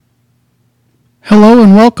Hello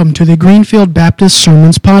and welcome to the Greenfield Baptist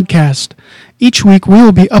Sermons Podcast. Each week we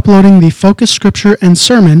will be uploading the focus scripture and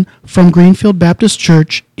sermon from Greenfield Baptist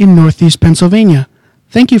Church in Northeast Pennsylvania.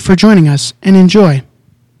 Thank you for joining us and enjoy.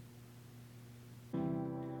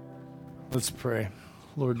 Let's pray.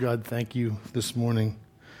 Lord God, thank you this morning.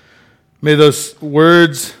 May those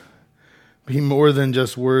words be more than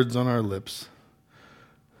just words on our lips.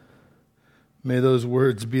 May those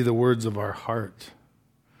words be the words of our heart.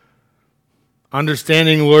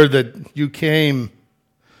 Understanding, Lord, that you came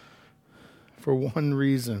for one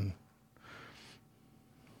reason: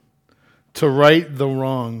 to right the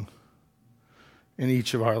wrong in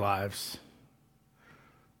each of our lives,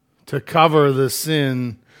 to cover the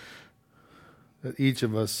sin that each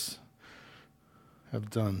of us have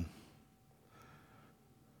done.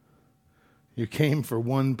 You came for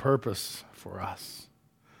one purpose for us.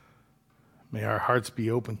 May our hearts be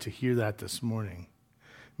open to hear that this morning.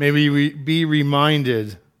 May we be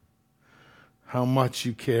reminded how much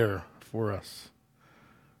you care for us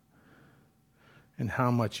and how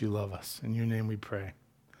much you love us. In your name we pray.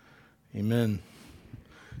 Amen.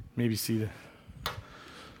 You may be seated.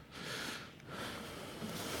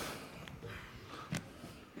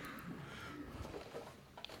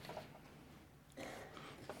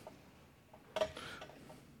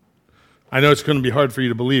 I know it's going to be hard for you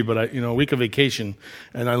to believe, but a week of vacation,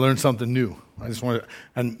 and I learned something new.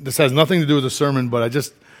 And this has nothing to do with the sermon, but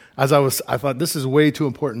I thought this is way too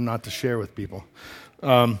important not to share with people.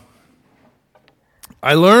 I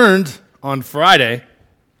learned on Friday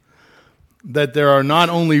that there are not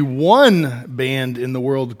only one band in the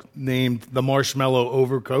world named the Marshmallow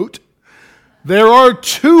Overcoat, there are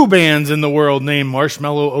two bands in the world named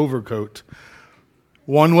Marshmallow Overcoat.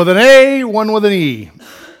 One with an A, one with an E.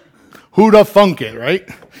 Who'da thunk it, right?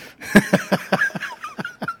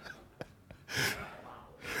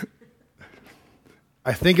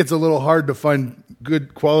 I think it's a little hard to find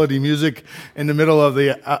good quality music in the middle of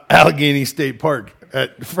the Allegheny State Park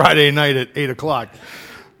at Friday night at 8 o'clock.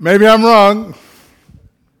 Maybe I'm wrong,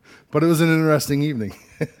 but it was an interesting evening.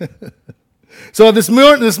 So this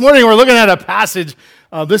morning we're looking at a passage.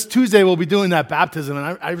 This Tuesday we'll be doing that baptism,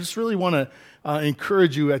 and I just really want to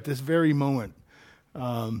encourage you at this very moment.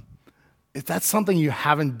 If that's something you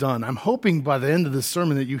haven't done, I'm hoping by the end of this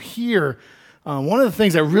sermon that you hear one of the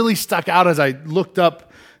things that really stuck out as I looked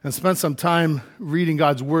up and spent some time reading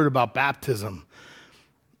God's Word about baptism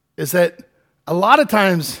is that a lot of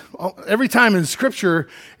times, every time in Scripture,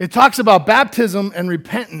 it talks about baptism and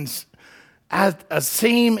repentance at the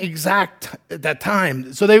same exact at that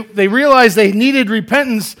time. So they realized they needed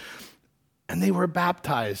repentance and they were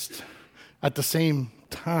baptized at the same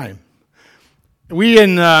time. We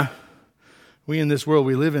in this world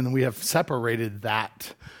we live in, we have separated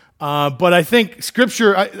that. But I think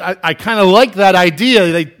Scripture, I kind of like that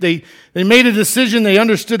idea. They made a decision, they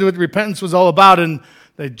understood what repentance was all about, and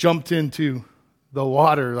they jumped into the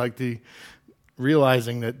water,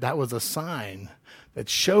 realizing that was a sign that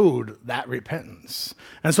showed that repentance.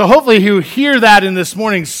 And so hopefully you hear that in this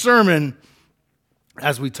morning's sermon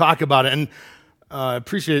as we talk about it. And I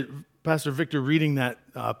appreciate Pastor Victor reading that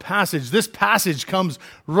passage. This passage comes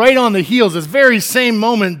right on the heels, this very same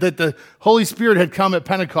moment that the Holy Spirit had come at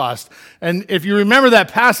Pentecost. And if you remember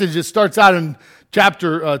that passage, it starts out in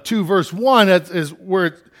chapter 2, verse 1, that is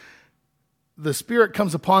where the Spirit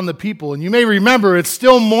comes upon the people. And you may remember it's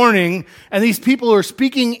still morning, and these people are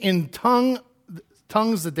speaking in tongues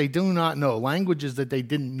that they do not know, languages that they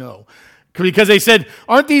didn't know. Because they said,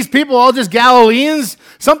 aren't these people all just Galileans?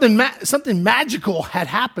 Something magical had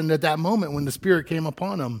happened at that moment when the Spirit came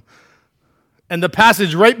upon them. And the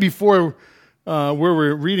passage right before where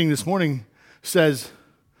we're reading this morning says,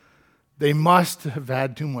 they must have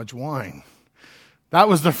had too much wine.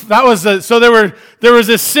 So there was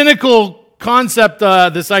this cynical concept,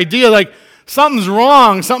 this idea like something's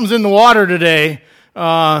wrong, something's in the water today,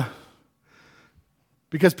 because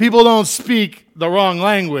people don't speak the wrong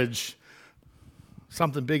language.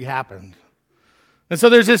 Something big happened. And so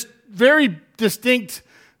there's this very distinct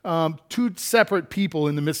two separate people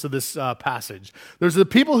in the midst of this passage. There's the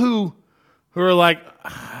people who are like,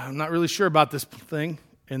 I'm not really sure about this thing.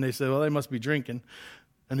 And they say, well, they must be drinking.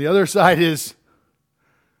 And the other side is,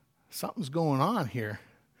 something's going on here.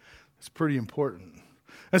 It's pretty important.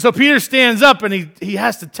 And so Peter stands up and he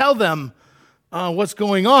has to tell them what's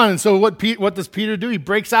going on. And so what does Peter do? He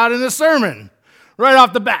breaks out in a sermon. Right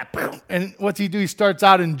off the bat. And what's he do? He starts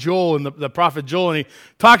out in Joel, in the prophet Joel, and he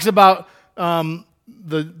talks about,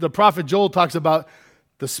 the prophet Joel talks about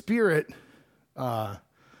the Spirit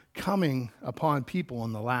coming upon people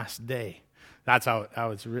on the last day. That's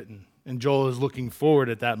how it's written. And Joel is looking forward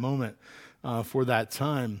at that moment for that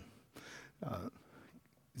time.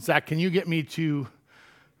 Zach, can you get me to...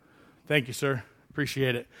 Thank you, sir.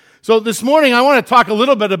 Appreciate it. So this morning, I want to talk a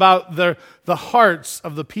little bit about the hearts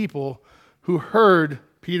of the people who heard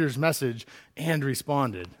Peter's message and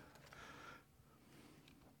responded.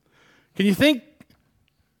 Can you think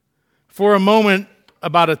for a moment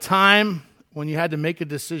about a time when you had to make a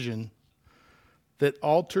decision that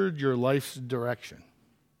altered your life's direction?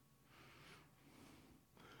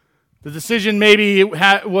 The decision maybe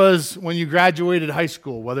was when you graduated high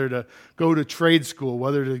school, whether to go to trade school,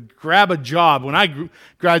 whether to grab a job. When I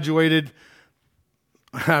graduated,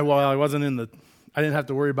 well, I didn't have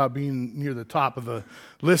to worry about being near the top of the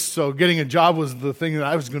list, so getting a job was the thing that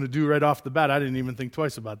I was going to do right off the bat. I didn't even think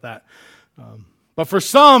twice about that. But for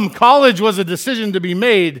some, college was a decision to be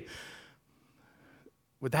made.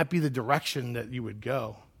 Would that be the direction that you would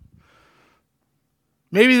go?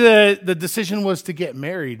 Maybe the decision was to get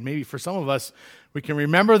married. Maybe for some of us, we can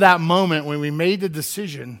remember that moment when we made the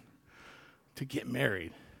decision to get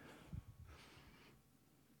married.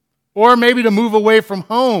 Or maybe to move away from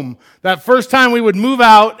home. That first time we would move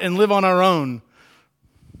out and live on our own.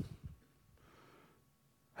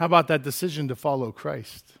 How about that decision to follow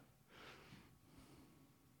Christ?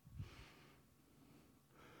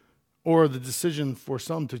 Or the decision for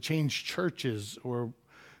some to change churches or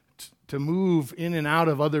to move in and out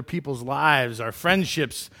of other people's lives, our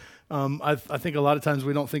friendships. I think a lot of times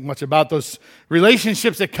we don't think much about those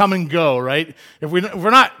relationships that come and go, right? If we're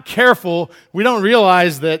not careful, we don't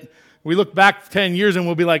realize that we look back 10 years and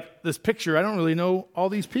we'll be like, this picture, I don't really know all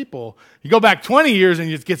these people. You go back 20 years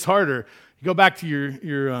and it gets harder. You go back to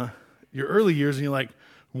your early years and you're like,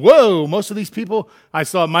 whoa, most of these people, I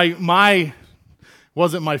saw my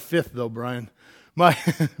wasn't my fifth though, Brian. My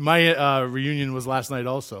reunion was last night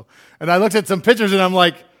also. And I looked at some pictures and I'm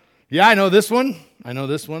like, yeah, I know this one.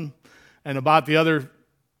 And about the other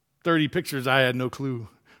 30 pictures, I had no clue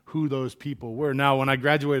who those people were. Now, when I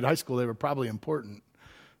graduated high school, they were probably important.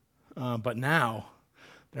 But now,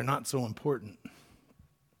 they're not so important.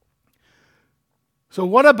 So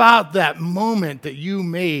what about that moment that you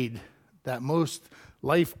made that most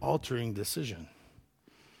life-altering decision?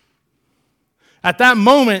 At that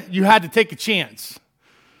moment, you had to take a chance.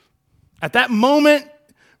 At that moment,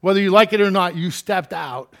 whether you like it or not, you stepped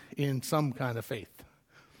out in some kind of faith.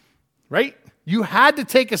 Right? You had to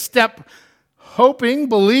take a step, hoping,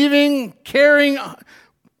 believing, caring,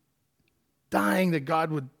 dying that God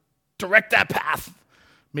would direct that path.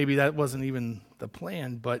 Maybe that wasn't even the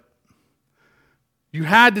plan, but you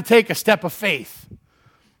had to take a step of faith.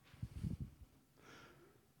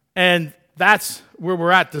 And that's where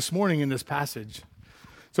we're at this morning in this passage.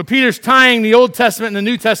 So Peter's tying the Old Testament and the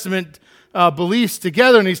New Testament beliefs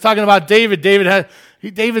together, and he's talking about David.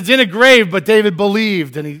 David's in a grave, but David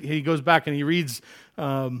believed, and he goes back and he reads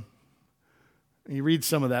some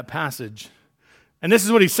of that passage. And this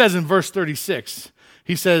is what he says in verse 36.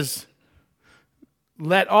 He says,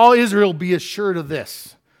 "Let all Israel be assured of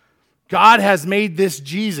this. God has made this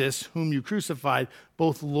Jesus, whom you crucified,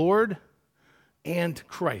 both Lord and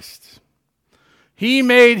Christ. He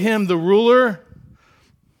made him the ruler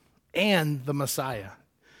and the Messiah."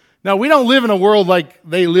 Now, we don't live in a world like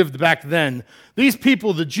they lived back then. These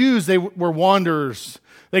people, the Jews, they were wanderers.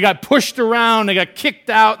 They got pushed around. They got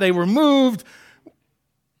kicked out. They were moved.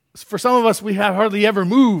 For some of us, we have hardly ever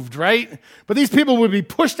moved, right? But these people would be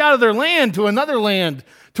pushed out of their land,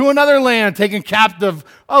 taken captive.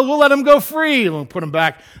 Oh, we'll let them go free. We'll put them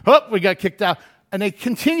back. Oh, we got kicked out. And they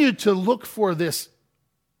continued to look for this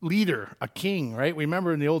leader, a king, right? We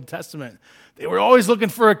remember in the Old Testament, they were always looking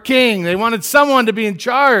for a king. They wanted someone to be in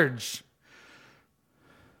charge.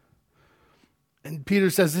 And Peter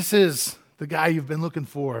says, this is the guy you've been looking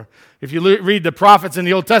for. If you read the prophets in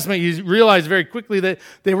the Old Testament, you realize very quickly that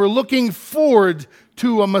they were looking forward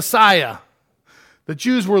to a Messiah. The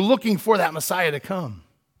Jews were looking for that Messiah to come.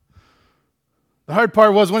 The hard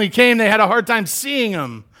part was when he came, they had a hard time seeing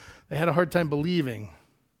him. They had a hard time believing.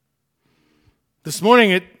 This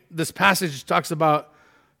morning, this passage talks about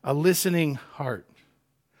a listening heart.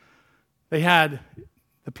 The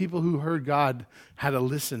people who heard God had a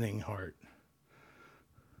listening heart.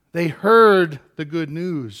 They heard the good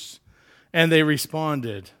news and they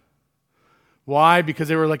responded. Why? Because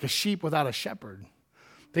they were like a sheep without a shepherd.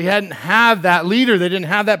 They hadn't had that leader. They didn't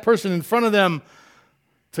have that person in front of them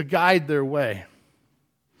to guide their way.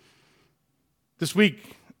 This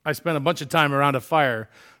week, I spent a bunch of time around a fire,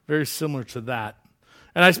 very similar to that.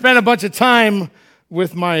 And I spent a bunch of time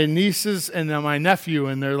with my nieces and my nephew,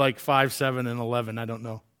 and they're like 5, 7, and 11. I don't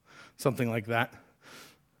know, something like that.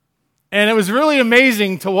 And it was really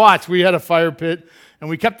amazing to watch. We had a fire pit, And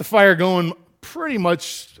we kept the fire going pretty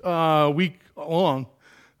much a week long.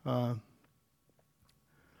 And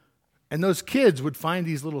those kids would find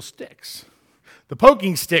these little sticks. The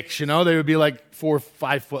poking sticks, they would be like 4 or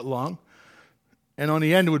 5 foot long. And on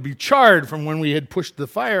the end, it would be charred from when we had pushed the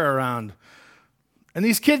fire around. And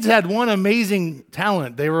these kids had one amazing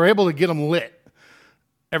talent. They were able to get them lit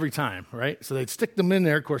every time, right? So they'd stick them in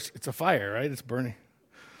there. Of course, it's a fire, right? It's burning.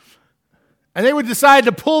 And they would decide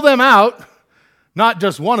to pull them out, not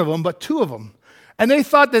just one of them, but 2 of them. And they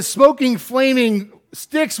thought that smoking, flaming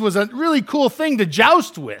sticks was a really cool thing to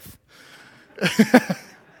joust with.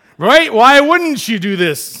 Right? Why wouldn't you do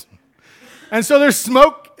this? And so there's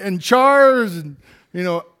smoke and chars, and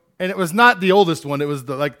and it was not the oldest one. It was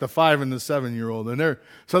the 5 and the 7-year-old. And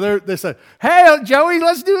they said, "Hey, Joey,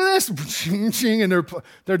 let's do this." And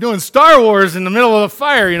they're doing Star Wars in the middle of the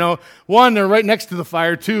fire. 1, they're right next to the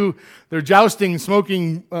fire. 2, they're jousting,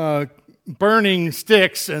 smoking, burning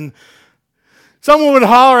sticks. And someone would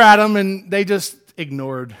holler at them, and they just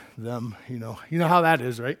ignored them. You know how that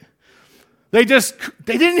is, right? They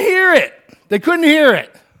didn't hear it. They couldn't hear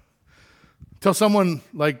it. Until someone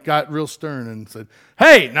got real stern and said,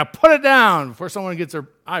 "Hey, now put it down," before someone gets their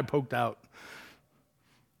eye poked out.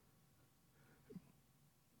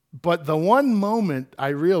 But the one moment I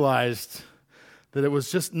realized that it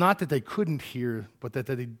was just not that they couldn't hear, but that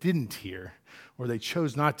they didn't hear, or they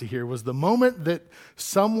chose not to hear, was the moment that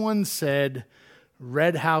someone said,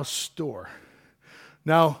 "Red House Store."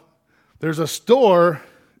 Now, there's a store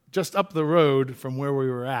just up the road from where we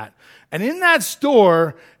were at. And in that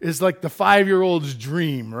store is like the 5-year-old's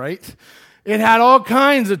dream, right? It had all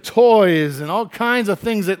kinds of toys and all kinds of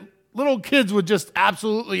things that little kids would just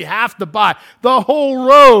absolutely have to buy. The whole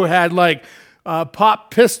row had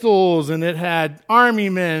pop pistols, and it had army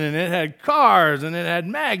men, and it had cars, and it had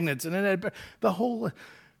magnets, and it had the whole.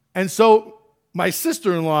 And so my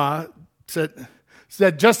sister-in-law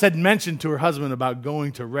had mentioned to her husband about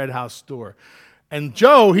going to Red House Store. And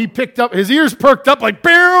Joe, he picked up, his ears perked up like,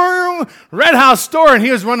 Red House Store, and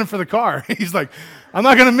he was running for the car. He's like, "I'm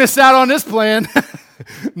not going to miss out on this plan."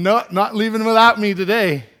 No, not leaving without me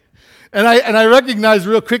today. And I recognized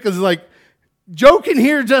real quick, it's like, Joe can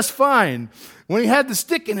hear just fine. When he had the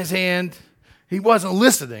stick in his hand, he wasn't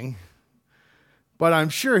listening, but I'm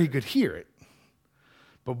sure he could hear it.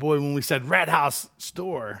 But boy, when we said Red House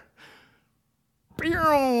Store,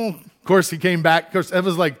 of course, he came back. Of course, it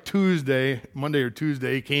was like Monday or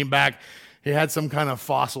Tuesday. He came back. He had some kind of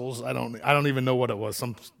fossils. I don't even know what it was.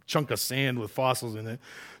 Some chunk of sand with fossils in it.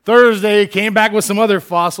 Thursday, he came back with some other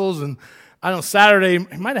fossils. And Saturday,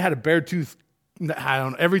 he might have had a bear tooth. I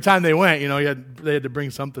don't know. Every time they went, they had to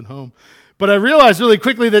bring something home. But I realized really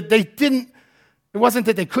quickly that it wasn't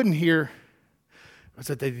that they couldn't hear. It was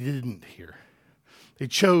that they didn't hear. They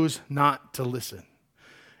chose not to listen.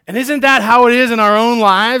 And isn't that how it is in our own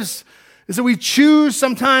lives? Is that we choose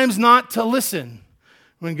sometimes not to listen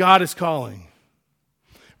when God is calling.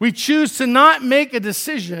 We choose to not make a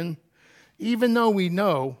decision even though we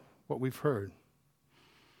know what we've heard.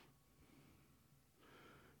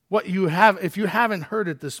 If you haven't heard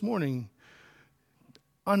it this morning,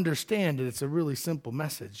 understand that it's a really simple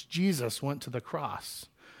message. Jesus went to the cross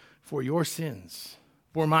for your sins,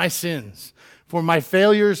 for my sins, for my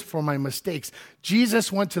failures, for my mistakes.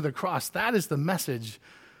 Jesus went to the cross. That is the message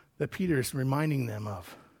that Peter is reminding them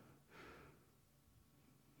of.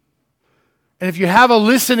 And if you have a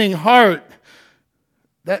listening heart,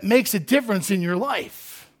 that makes a difference in your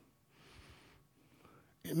life.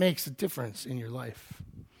 It makes a difference in your life.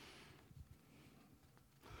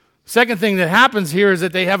 Second thing that happens here is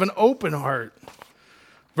that they have an open heart.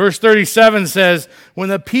 Verse 37 says, "When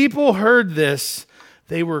the people heard this,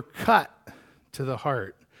 they were cut to the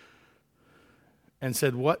heart and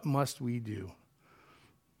said, 'What must we do?'"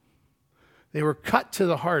 They were cut to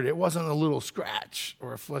the heart. It wasn't a little scratch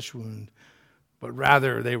or a flesh wound, but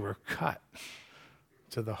rather they were cut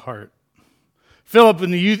to the heart. Philip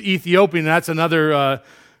in the Ethiopian, that's another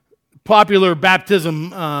popular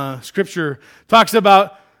baptism scripture, talks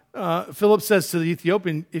about, Philip says to the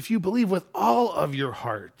Ethiopian, "If you believe with all of your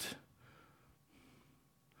heart,"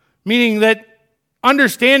 meaning that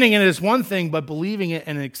understanding it is one thing, but believing it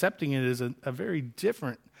and accepting it is a very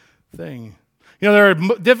different thing. There are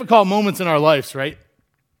difficult moments in our lives, right?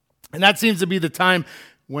 And that seems to be the time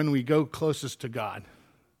when we go closest to God.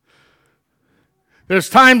 There's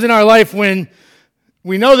times in our life when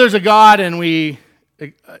we know there's a God and we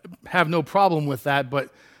have no problem with that,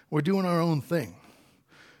 but we're doing our own thing.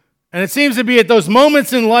 And it seems to be at those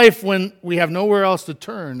moments in life when we have nowhere else to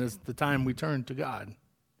turn is the time we turn to God.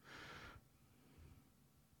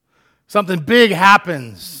 Something big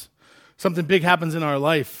happens. Something big happens in our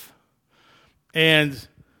life, and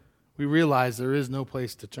we realize there is no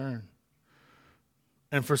place to turn.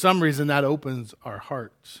 And for some reason, that opens our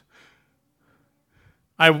hearts.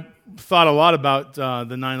 I thought a lot about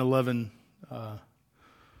the 9/11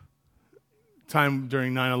 time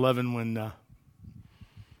during 9/11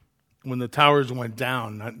 when the towers went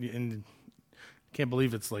down. And I can't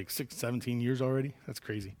believe it's like 17 years already. That's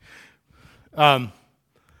crazy. But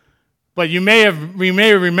you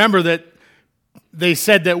may remember that they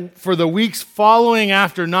said that for the weeks following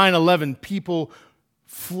after 9/11, people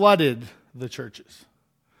flooded the churches.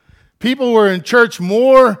 People were in church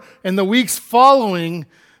more in the weeks following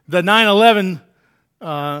the 9/11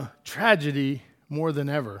 tragedy more than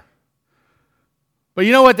ever. But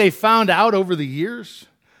you know what they found out over the years?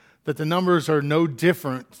 That the numbers are no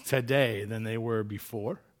different today than they were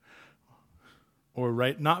before,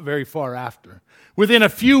 or not very far after. Within a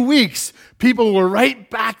few weeks, people were right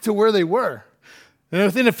back to where they were. And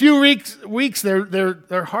within a few weeks,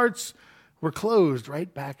 their hearts were closed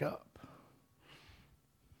right back up.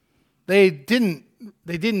 They didn't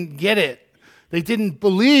get it. They didn't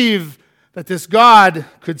believe that this God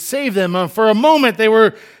could save them. For a moment, they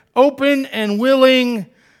were open and willing,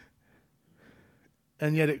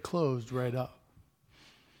 and yet it closed right up.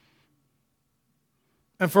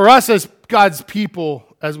 And for us as God's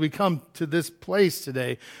people, as we come to this place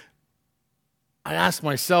today, I ask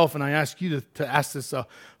myself, and I ask you to ask this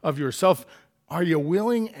of yourself, are you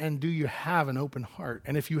willing and do you have an open heart?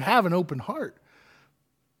 And if you have an open heart,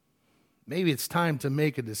 maybe it's time to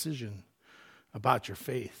make a decision about your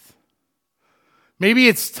faith. Maybe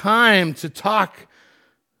it's time to talk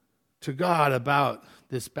to God about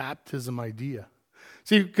this baptism idea.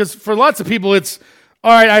 See, because for lots of people, it's,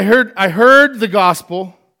 all right, I heard the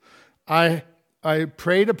gospel. I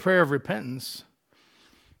prayed a prayer of repentance,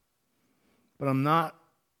 but I'm not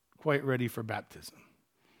quite ready for baptism.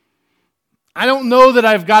 I don't know that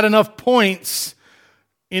I've got enough points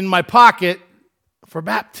in my pocket for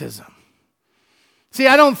baptism. See,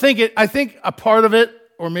 I think a part of it,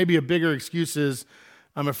 or maybe a bigger excuse is,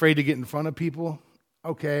 I'm afraid to get in front of people.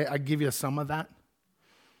 Okay, I give you some of that,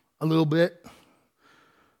 a little bit.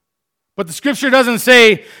 But the scripture doesn't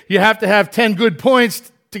say you have to have 10 good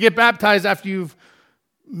points to get baptized after you've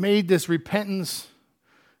made this repentance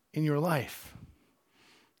in your life.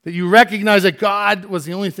 That you recognize that God was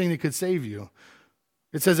the only thing that could save you.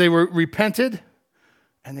 It says they were repented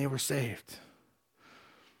and they were saved.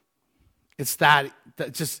 It's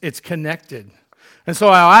it's connected. And so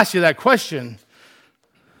I'll ask you that question.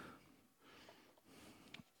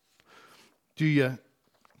 Do you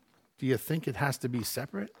think it has to be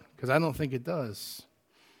separate? Because I don't think it does.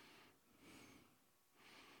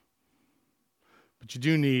 But you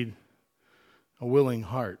do need a willing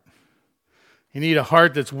heart. You need a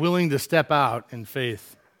heart that's willing to step out in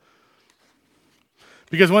faith.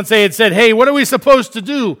 Because once they had said, hey, what are we supposed to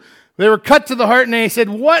do? They were cut to the heart and they said,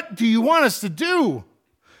 what do you want us to do?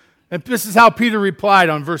 And this is how Peter replied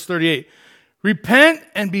on verse 38. Repent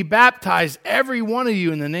and be baptized, every one of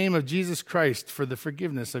you, in the name of Jesus Christ for the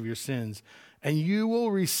forgiveness of your sins, and you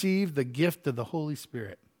will receive the gift of the Holy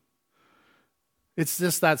Spirit. It's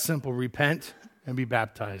just that simple. Repent and be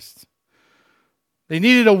baptized. They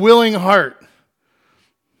needed a willing heart.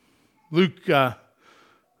 Luke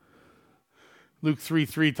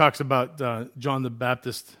 3:3 talks about John the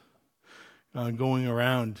Baptist going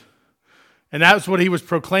around. And that's what he was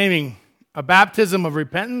proclaiming, a baptism of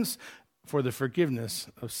repentance for the forgiveness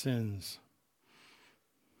of sins.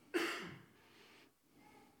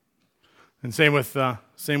 And same with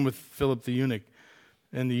Philip the eunuch.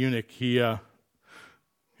 And the eunuch, he was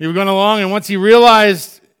going along, and once he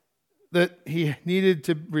realized that he needed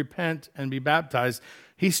to repent and be baptized,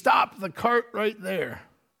 he stopped the cart right there.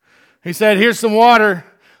 He said, here's some water.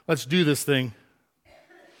 Let's do this thing.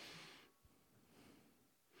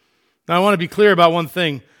 Now, I want to be clear about one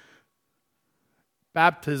thing.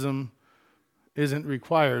 Baptism isn't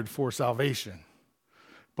required for salvation,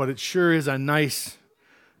 but it sure is a nice,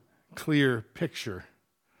 clear picture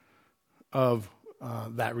of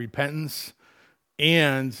that repentance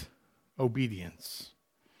and obedience.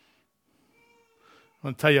 I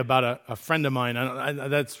want to tell you about a friend of mine.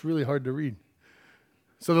 That's really hard to read.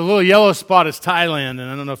 So the little yellow spot is Thailand, and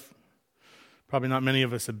I don't know if, probably not many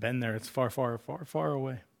of us have been there. It's far, far, far, far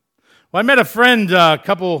away. Well, I met a friend about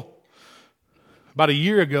a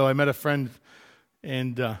year ago. I met a friend,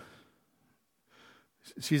 and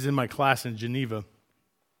she's in my class in Geneva.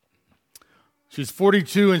 She's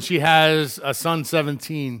 42, and she has a son,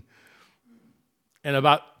 17. And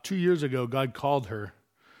about 2 years ago, God called her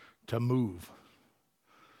to move.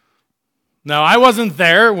 Now, I wasn't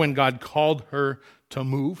there when God called her to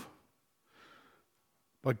move,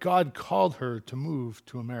 but God called her to move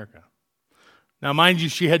to America. Now, mind you,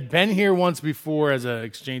 she had been here once before as an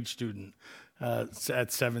exchange student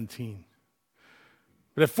at 17.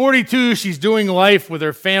 But at 42, she's doing life with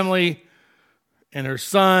her family and her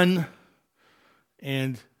son,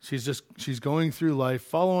 and she's going through life,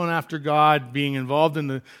 following after God, being involved in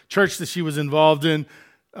the church that she was involved in,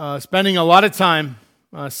 spending a lot of time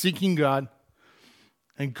seeking God,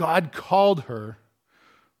 and God called her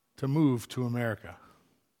to move to America.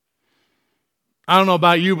 I don't know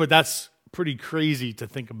about you, but that's pretty crazy to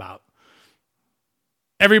think about.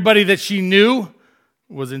 Everybody that she knew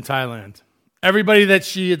was in Thailand. Everybody that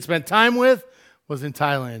she had spent time with was in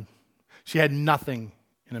Thailand. She had nothing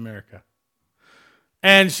in America.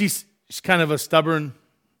 And she's kind of a stubborn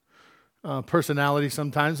personality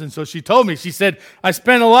sometimes. And so she told me, she said, I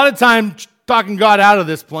spent a lot of time talking God out of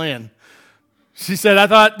this plan. She said, I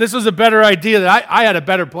thought this was a better idea, that I had a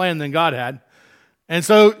better plan than God had. And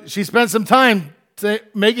so she spent some time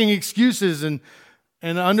making excuses and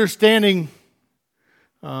understanding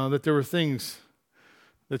that there were things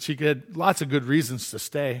that she had lots of good reasons to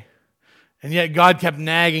stay. And yet God kept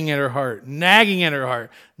nagging at her heart. And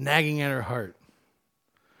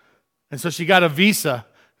so she got a visa.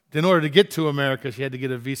 In order to get to America, she had to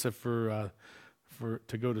get a visa to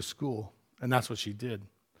go to school. And that's what she did.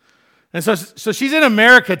 And so she's in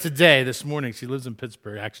America today, this morning. She lives in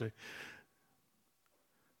Pittsburgh, actually.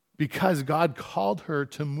 Because God called her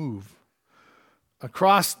to move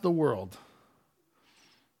across the world.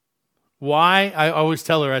 Why? I always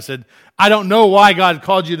tell her, I said, I don't know why God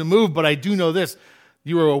called you to move, but I do know this.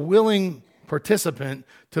 You are a willing participant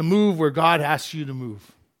to move where God asks you to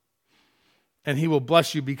move. And He will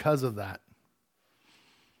bless you because of that.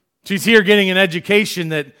 She's here getting an education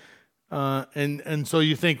that, and so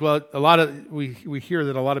you think, well, we hear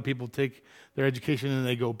that a lot of people take their education and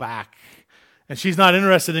they go back. And she's not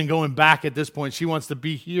interested in going back at this point. She wants to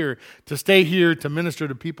be here, to stay here, to minister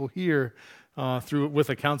to people here with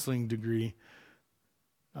a counseling degree.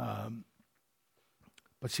 But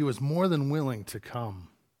she was more than willing to come.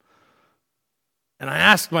 And I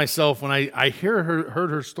asked myself, when I heard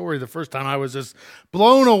her story the first time, I was just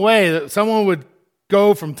blown away that someone would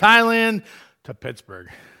go from Thailand to Pittsburgh,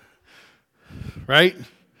 right?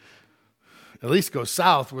 At least go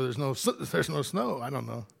south where there's no snow. I don't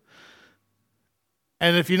know.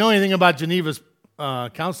 And if you know anything about Geneva's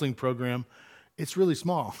counseling program, it's really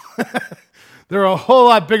small. There are a whole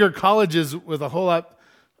lot bigger colleges with a whole lot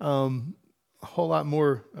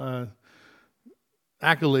more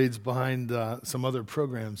accolades behind some other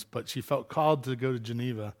programs, but she felt called to go to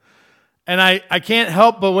Geneva. And I can't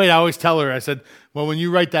help but wait. I always tell her, I said, well, when you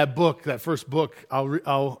write that book, that first book,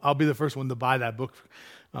 I'll be the first one to buy that book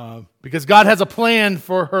because God has a plan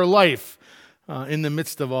for her life in the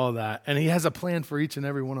midst of all that, and He has a plan for each and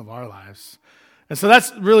every one of our lives. And so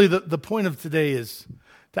that's really the point of today, is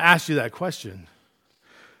to ask you that question.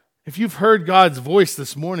 If you've heard God's voice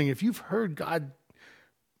this morning, if you've heard God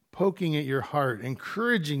poking at your heart,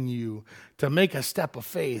 encouraging you to make a step of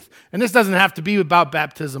faith, and this doesn't have to be about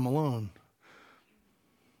baptism alone.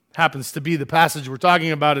 Happens to be the passage we're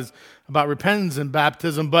talking about is about repentance and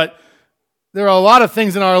baptism, but there are a lot of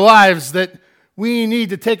things in our lives that we need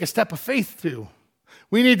to take a step of faith to.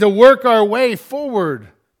 We need to work our way forward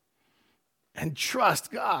and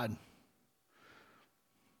trust God.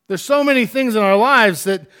 There's so many things in our lives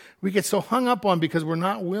that we get so hung up on because we're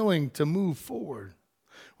not willing to move forward.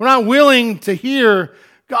 We're not willing to hear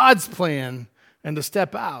God's plan and to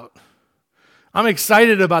step out. I'm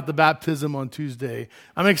excited about the baptism on Tuesday.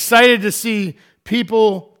 I'm excited to see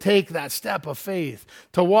people take that step of faith,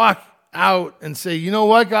 to walk out and say, you know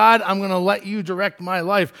what, God, I'm going to let you direct my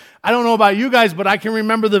life. I don't know about you guys, but I can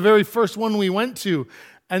remember the very first one we went to.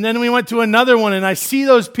 And then we went to another one, and I see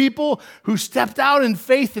those people who stepped out in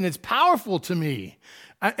faith, and it's powerful to me.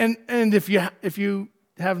 And if you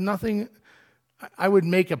have nothing, I would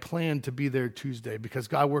make a plan to be there Tuesday because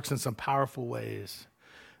God works in some powerful ways.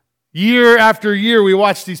 Year after year, we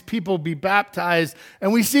watch these people be baptized,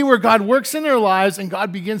 and we see where God works in their lives, and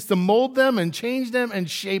God begins to mold them and change them and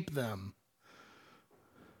shape them.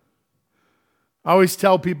 I always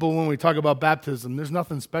tell people when we talk about baptism, there's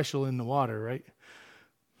nothing special in the water, right?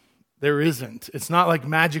 There isn't. It's not like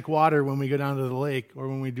magic water when we go down to the lake or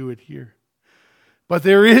when we do it here. But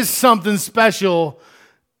there is something special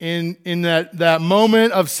in that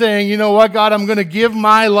moment of saying, you know what, God, I'm going to give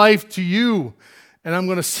my life to you. And I'm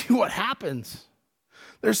going to see what happens.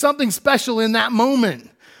 There's something special in that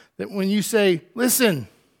moment that when you say, listen,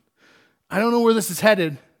 I don't know where this is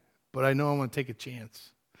headed, but I know I'm going to take a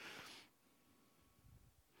chance.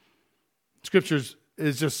 Scriptures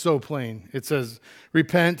is just so plain. It says,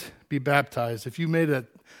 repent, be baptized. If you made a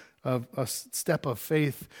step of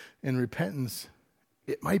faith and repentance,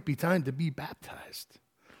 it might be time to be baptized.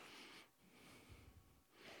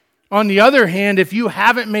 On the other hand, if you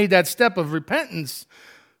haven't made that step of repentance,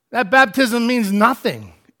 that baptism means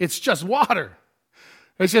nothing. It's just water.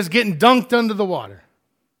 It's just getting dunked under the water.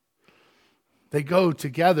 They go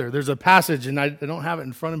together. There's a passage, and I don't have it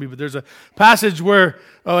in front of me, but there's a passage where,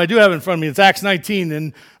 I do have it in front of me. It's Acts 19,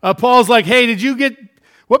 and Paul's like, hey,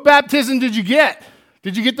 what baptism did you get?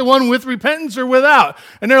 Did you get the one with repentance or without?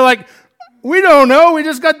 And they're like, we don't know. We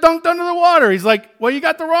just got dunked under the water. He's like, well, you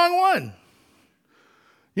got the wrong one.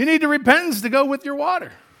 You need the repentance to go with your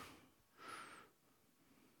water.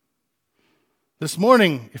 This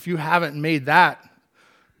morning, if you haven't made that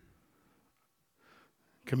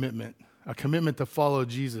commitment, a commitment to follow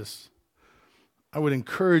Jesus, I would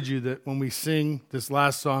encourage you that when we sing this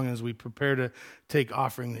last song, as we prepare to take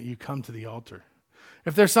offering, that you come to the altar.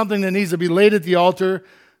 If there's something that needs to be laid at the altar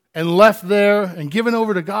and left there and given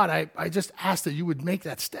over to God, I just ask that you would make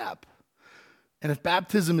that step. And if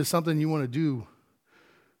baptism is something you want to do,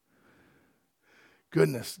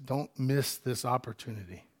 goodness, don't miss this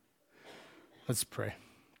opportunity. Let's pray.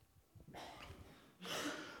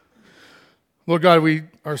 Lord God, we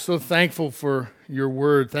are so thankful for your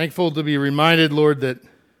word. Thankful to be reminded, Lord,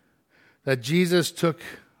 that Jesus took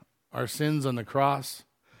our sins on the cross.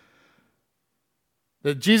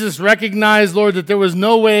 That Jesus recognized, Lord, that there was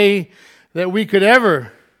no way that we could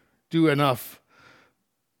ever do enough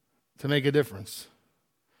to make a difference.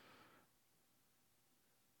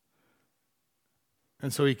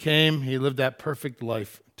 And so he came, he lived that perfect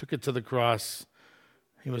life, took it to the cross.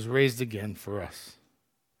 He was raised again for us,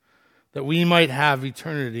 that we might have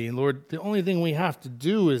eternity. And Lord, the only thing we have to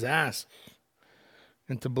do is ask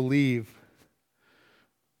and to believe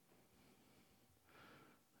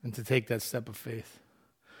and to take that step of faith.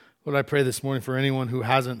 Lord, I pray this morning for anyone who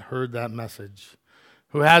hasn't heard that message,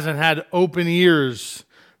 who hasn't had open ears,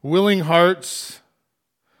 willing hearts,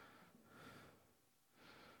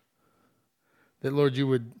 that, Lord, you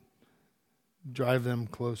would drive them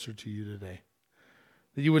closer to you today.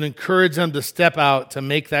 That you would encourage them to step out, to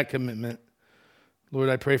make that commitment. Lord,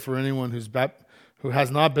 I pray for anyone who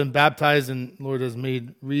has not been baptized and, Lord, has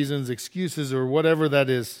made reasons, excuses, or whatever that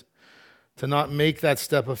is, to not make that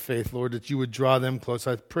step of faith, Lord, that you would draw them close.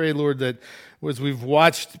 I pray, Lord, that as we've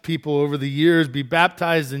watched people over the years be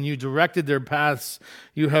baptized and you directed their paths,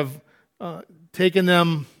 you have taken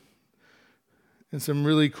them in some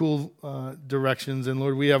really cool directions. And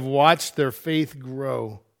Lord, we have watched their faith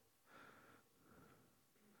grow.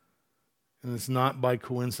 And it's not by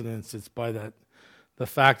coincidence. It's by the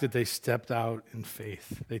fact that they stepped out in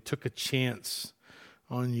faith. They took a chance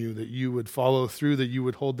on you, that you would follow through, that you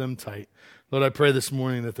would hold them tight. Lord, I pray this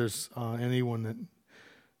morning that there's anyone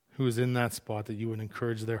who is in that spot, that you would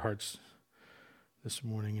encourage their hearts this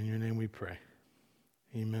morning. In your name we pray.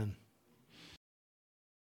 Amen.